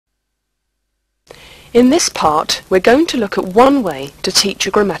In this part, we're going to look at one way to teach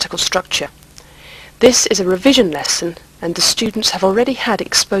a grammatical structure. This is a revision lesson, and the students have already had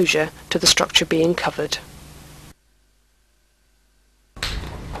exposure to the structure being covered.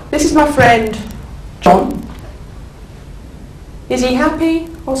 This is my friend John. Is he happy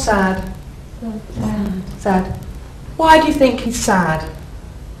or sad? Sad. Sad. Why do you think he's sad?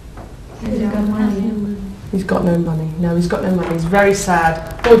 He's got money. He's got no money. No, he's got no money. He's very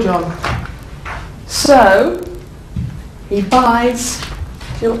sad. Poor John. So, he buys, do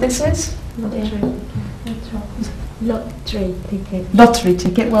you know what this is? Lottery ticket. Lottery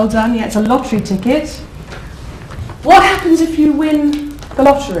ticket, well done. Yeah, it's a lottery ticket. What happens if you win the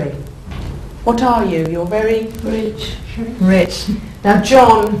lottery? What are you? You're very Rich. rich. Now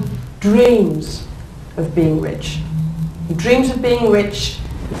John dreams of being rich. He dreams of being rich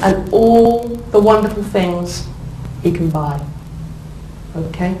and all the wonderful things he can buy.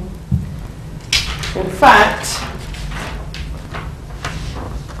 Okay? In fact,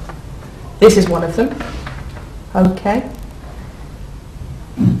 this is one of them. Okay?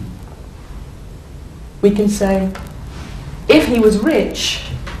 We can say, if he was rich,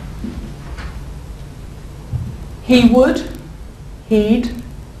 he'd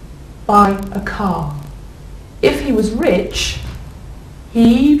buy a car. If he was rich,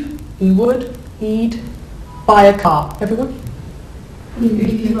 he'd buy a car. Everyone? If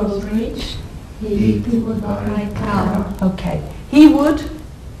he was rich, he would buy a car. Okay. He would?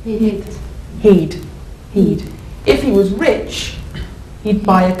 He'd. If he was rich, he'd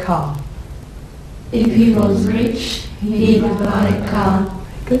buy a car. If he was rich, he'd buy a car.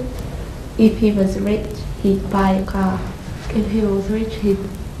 Good. If he was rich, he'd buy a car. If he was rich, he'd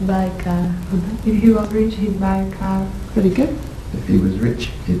buy a car. If he was rich, he'd buy a car. Very good. If he was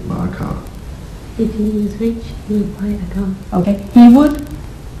rich, he'd buy a car. If he was rich, he'd buy a car. Okay. He would?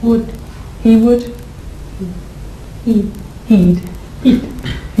 He'd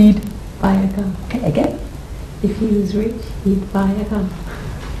Buy a car. Okay, again. If he was rich, he'd buy a car.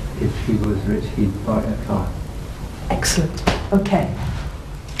 If he was rich, he'd buy a car. Excellent. Okay.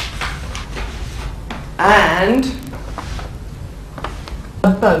 And a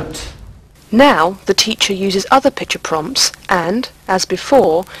boat. Now the teacher uses other picture prompts and, as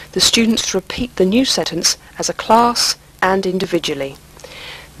before, the students repeat the new sentence as a class and individually.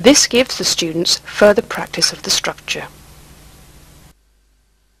 This gives the students further practice of the structure.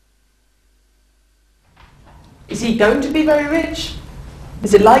 Is he going to be very rich?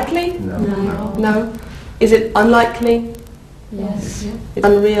 Is it likely? No. No. Is it unlikely? Yes. It's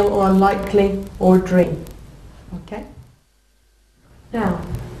unreal or unlikely or a dream. Okay? Now,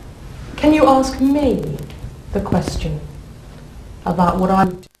 can you ask me the question about what I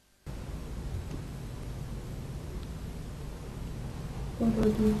would do?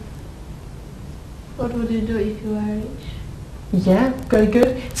 What would you do if you were rich? Yeah, very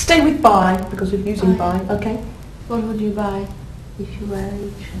good. Stay with buy because we're using buy. Okay. What would you buy if you were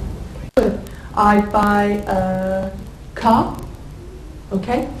rich? Good. I'd buy a car.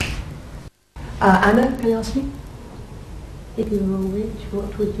 Okay. Anna, can you ask me? If you were rich,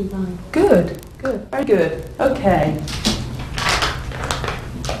 what would you buy? Good. Good. Very good. Okay.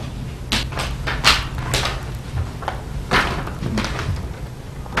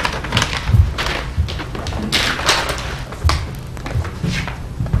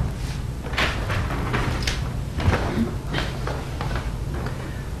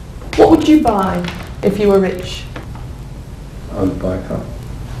 What would you buy if you were rich? I would buy a car.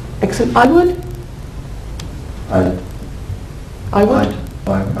 Excellent. I would? I would? I'd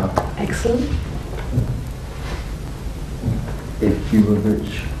buy a car. Excellent. If you were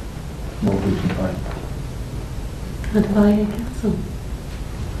rich, what would you buy? I'd buy a castle.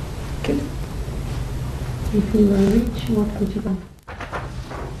 Good. If you were rich, what would you buy?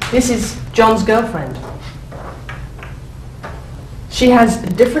 This is John's girlfriend. She has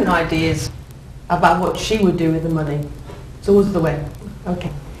different ideas about what she would do with the money. It's always the way.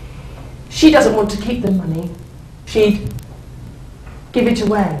 Okay. She doesn't want to keep the money. She'd give it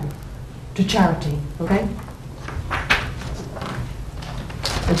away to charity, okay?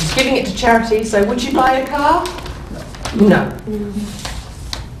 And she's giving it to charity, so would she buy a car? No.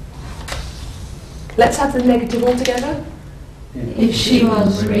 Let's have the negative all together. If she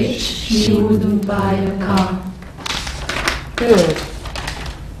was rich, she wouldn't buy a car. Good.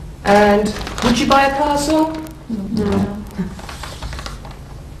 And would you buy a castle? No.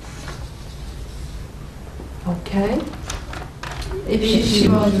 Okay. If she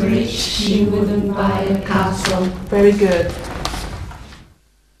was rich, she wouldn't buy a castle. Very good.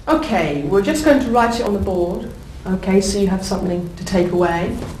 Okay, we're just going to write it on the board. Okay, so you have something to take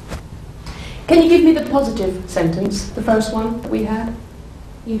away. Can you give me the positive sentence, the first one that we had?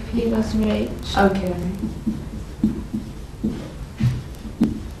 If he was rich, Okay.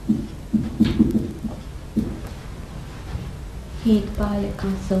 he'd buy a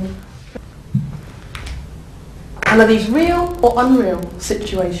castle. And are these real or unreal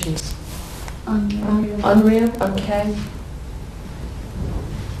situations? Unreal. Unreal, okay.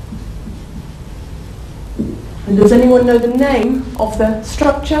 And does anyone know the name of the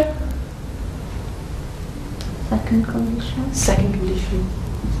structure? Second conditional. Second conditional.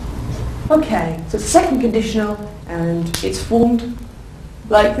 Okay, so second conditional, and it's formed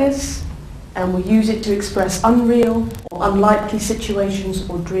like this, and we use it to express unreal or unlikely situations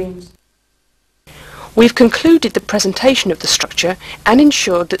or dreams. We've concluded the presentation of the structure and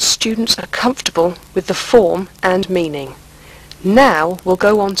ensured that students are comfortable with the form and meaning. Now we'll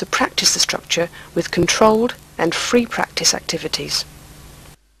go on to practice the structure with controlled and free practice activities.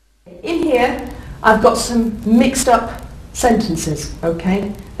 In here I've got some mixed up sentences,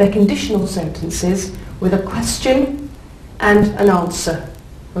 okay? They're conditional sentences with a question and an answer,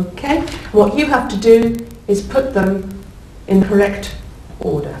 okay? What you have to do is put them in correct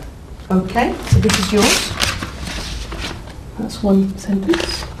order, okay? So this is yours. That's one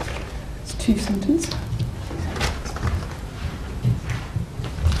sentence. It's two sentences.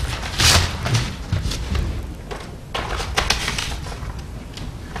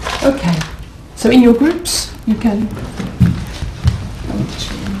 Okay, so in your groups you can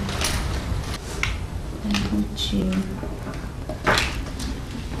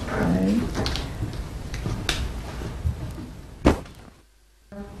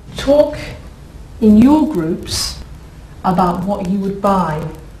talk in your groups about what you would buy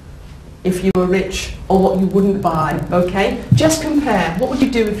if you were rich or what you wouldn't buy, okay? Just compare. What would you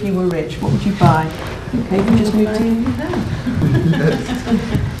do if you were rich? What would you buy? Okay, you just move to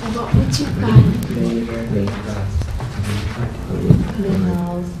What would you buy? Blue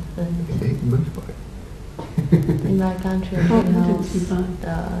house in my country. What Blue would house you buy?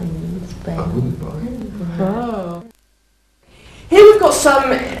 in Spain. I wouldn't buy. Oh. Here we've got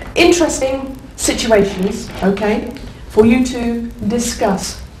some interesting situations, okay, for you to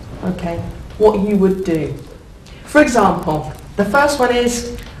discuss, okay, what you would do. For example, the first one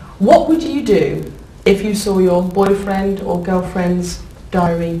is, what would you do if you saw your boyfriend or girlfriend's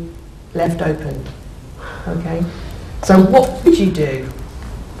diary left open? Okay, so what would you do?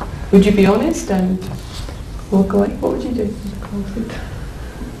 Would you be honest and walk away? What would you do?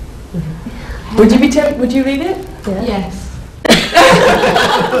 Would you be would you read it? Yeah. Yes.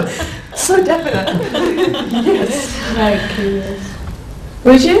 So definite. Yes. Very curious.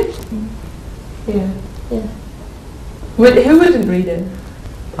 Would you? Yeah. Yeah. Who wouldn't read it?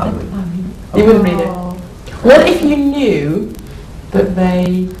 I would. You wouldn't read it. Oh. What if you knew that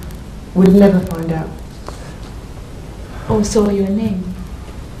they would never find out? Oh, so your name?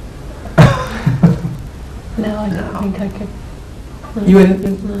 No, I don't think I could. You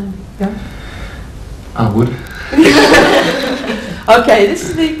wouldn't? No. Yeah? I would. Okay, this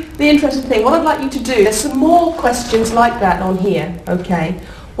is the interesting thing. What I'd like you to do, there's some more questions like that on here, okay?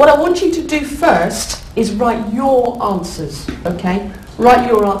 What I want you to do first is write your answers, okay? Write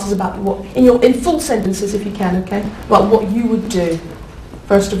your answers about what, in full sentences if you can, okay? About what you would do,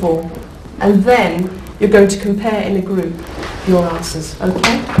 first of all. And then you're going to compare in a group your answers,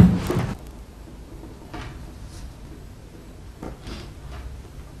 okay?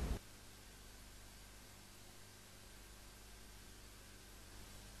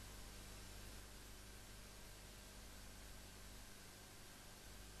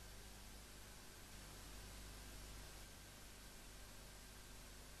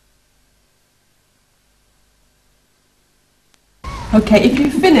 Okay, if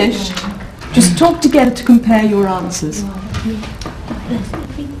you've finished, just talk together to compare your answers.